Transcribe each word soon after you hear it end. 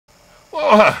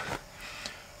Oh,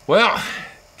 well,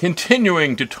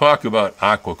 continuing to talk about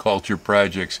aquaculture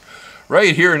projects,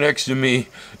 right here next to me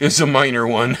is a minor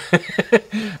one.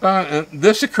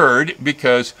 This occurred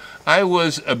because I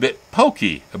was a bit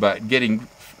pokey about getting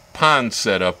ponds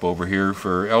set up over here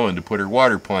for Ellen to put her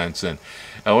water plants in.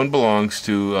 Ellen belongs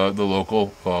to the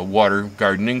local water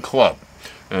gardening club.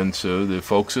 And so the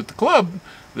folks at the club,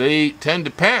 they tend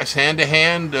to pass hand to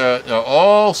hand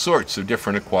all sorts of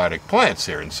different aquatic plants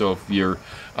here. And so if you're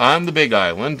on the Big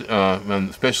Island,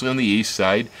 especially on the east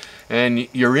side, and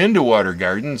you're into water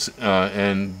gardens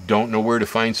and don't know where to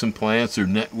find some plants or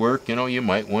network, you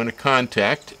might want to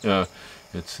contact.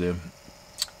 It's the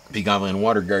Big Island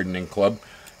Water Gardening Club.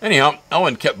 Anyhow,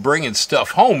 Ellen kept bringing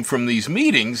stuff home from these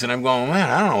meetings, and I'm going, man,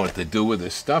 I don't know what to do with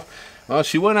this stuff. Well,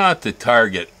 she went out to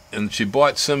Target, and she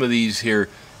bought some of these here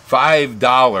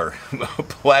 $5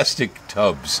 plastic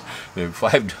tubs. They're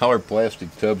 $5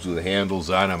 plastic tubs with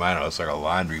handles on them. I don't know, it's like a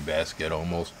laundry basket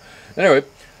almost. Anyway,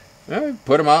 I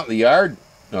put them out in the yard,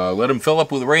 let them fill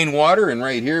up with rainwater, and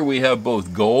right here we have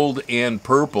both gold and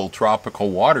purple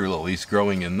tropical water lilies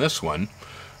growing in this one.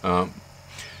 Well,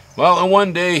 and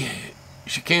one day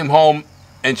she came home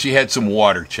and she had some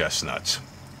water chestnuts.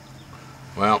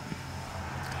 Well,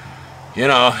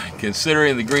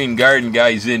 considering the Green Garden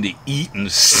guy's into eating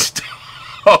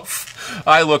stuff,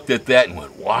 I looked at that and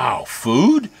went, wow,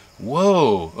 food?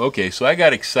 Whoa. Okay, so I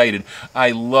got excited.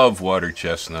 I love water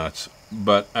chestnuts,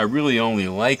 but I really only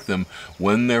like them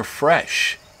when they're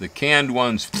fresh. The canned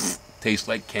ones taste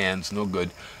like cans, no good.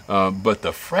 But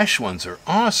the fresh ones are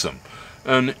awesome.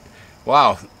 And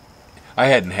wow, I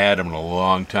hadn't had them in a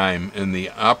long time, and the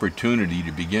opportunity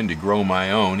to begin to grow my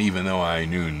own, even though I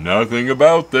knew nothing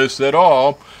about this at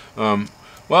all.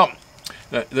 Well,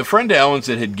 the friend of Ellen's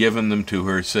that had given them to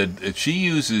her said that she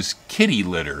uses kitty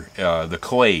litter, the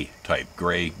clay type,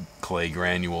 gray clay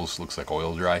granules, looks like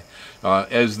oil dry,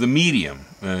 as the medium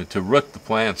to root the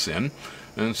plants in.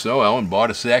 And so Ellen bought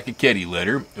a sack of kitty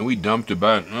litter, and we dumped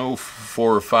about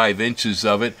 4 or 5 inches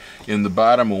of it in the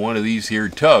bottom of one of these here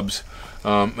tubs.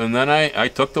 And then I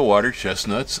took the water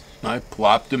chestnuts, I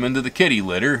plopped them into the kitty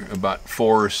litter, about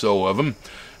 4 or so of them,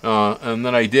 and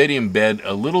then I did embed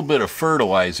a little bit of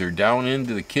fertilizer down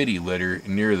into the kitty litter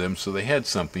near them so they had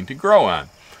something to grow on.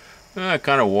 And I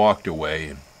kind of walked away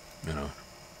and,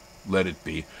 let it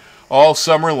be. All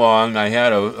summer long, I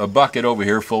had a bucket over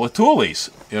here full of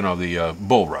tulies, the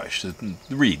bulrush,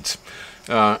 the reeds.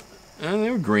 And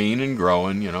they were green and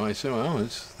growing, I said, well,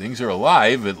 things are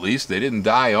alive, at least. They didn't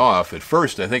die off. At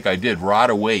first, I think I did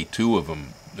rot away 2 of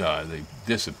them. They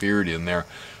disappeared in there.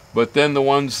 But then the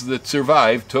ones that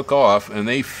survived took off, and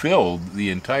they filled the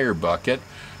entire bucket.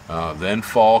 Then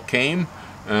fall came,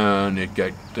 and it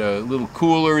got a little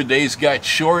cooler. Days got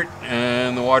short,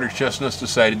 and the water chestnuts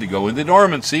decided to go into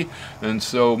dormancy. And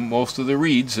so most of the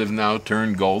reeds have now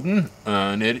turned golden,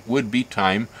 and it would be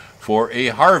time for a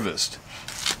harvest.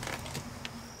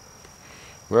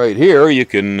 Right here you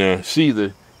can see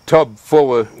the tub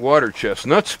full of water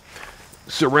chestnuts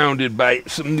surrounded by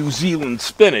some New Zealand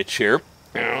spinach here.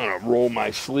 I'm going to roll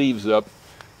my sleeves up.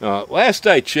 Last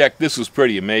I checked, this was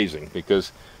pretty amazing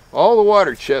because all the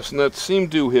water chestnuts seem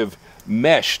to have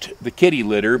meshed the kitty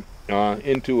litter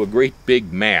into a great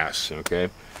big mass, okay?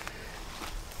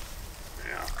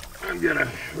 Now, I'm going to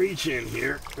reach in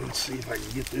here and see if I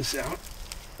can get this out.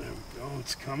 There we go,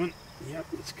 it's coming. Yep,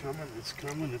 it's coming, it's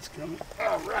coming, it's coming.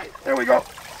 All right, there we go.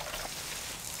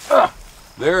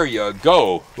 There you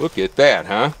go. Look at that,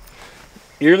 huh?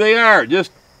 Here they are,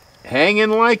 just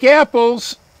hanging like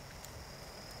apples.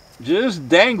 Just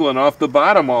dangling off the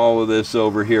bottom of all of this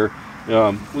over here.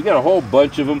 We got a whole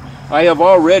bunch of them. I have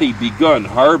already begun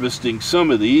harvesting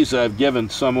some of these. I've given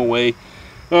some away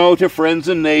to friends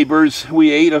and neighbors.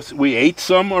 We ate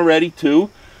some already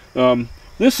too.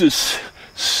 This is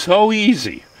so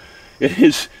easy. It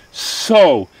is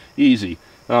so easy.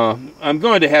 I'm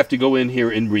going to have to go in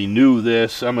here and renew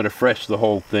this. I'm going to fresh the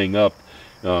whole thing up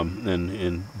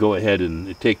and go ahead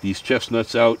and take these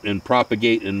chestnuts out and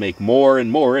propagate and make more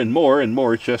and more and more and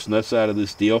more chestnuts out of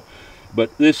this deal.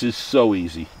 But this is so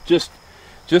easy. Just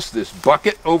this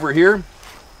bucket over here,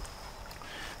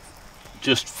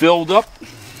 just filled up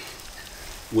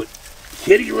with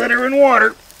kitty litter and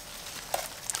water.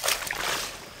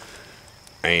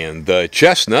 And the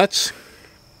chestnuts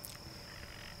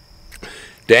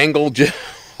dangled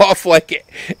off like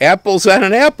apples on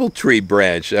an apple tree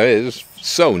branch. It's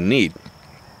so neat.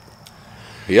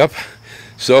 Yep.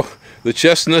 So the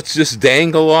chestnuts just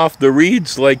dangle off the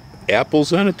reeds like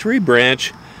apples on a tree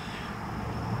branch.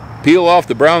 Peel off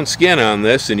the brown skin on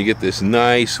this and you get this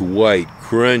nice, white,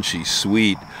 crunchy,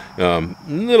 sweet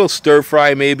Little stir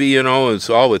fry maybe, you know, is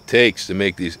all it takes to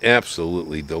make these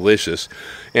absolutely delicious.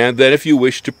 And then if you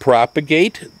wish to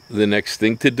propagate, the next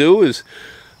thing to do is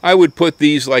I would put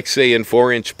these, like, say, in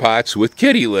 4-inch pots with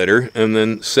kitty litter and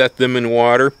then set them in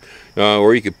water.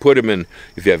 Or you could put them in,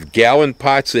 if you have gallon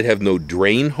pots that have no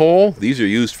drain hole, these are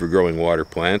used for growing water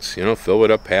plants. You know, fill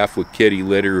it up half with kitty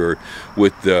litter or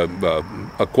with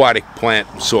aquatic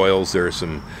plant soils. There's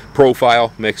some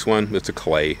profile, mix one. It's a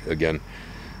clay again.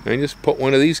 And just put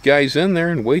one of these guys in there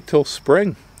and wait till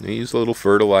spring. You use a little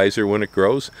fertilizer when it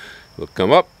grows. It'll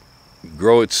come up,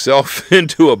 grow itself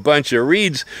into a bunch of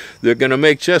reeds. They're going to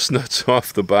make chestnuts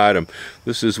off the bottom.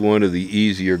 This is one of the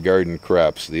easier garden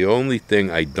crops. The only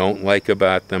thing I don't like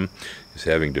about them is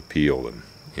having to peel them.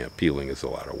 Yeah, peeling is a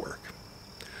lot of work.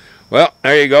 Well,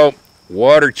 there you go.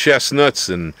 Water chestnuts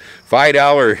and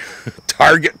 $5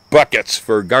 Target buckets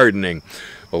for gardening.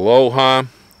 Aloha.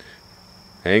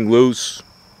 Hang loose.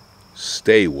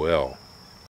 Stay well.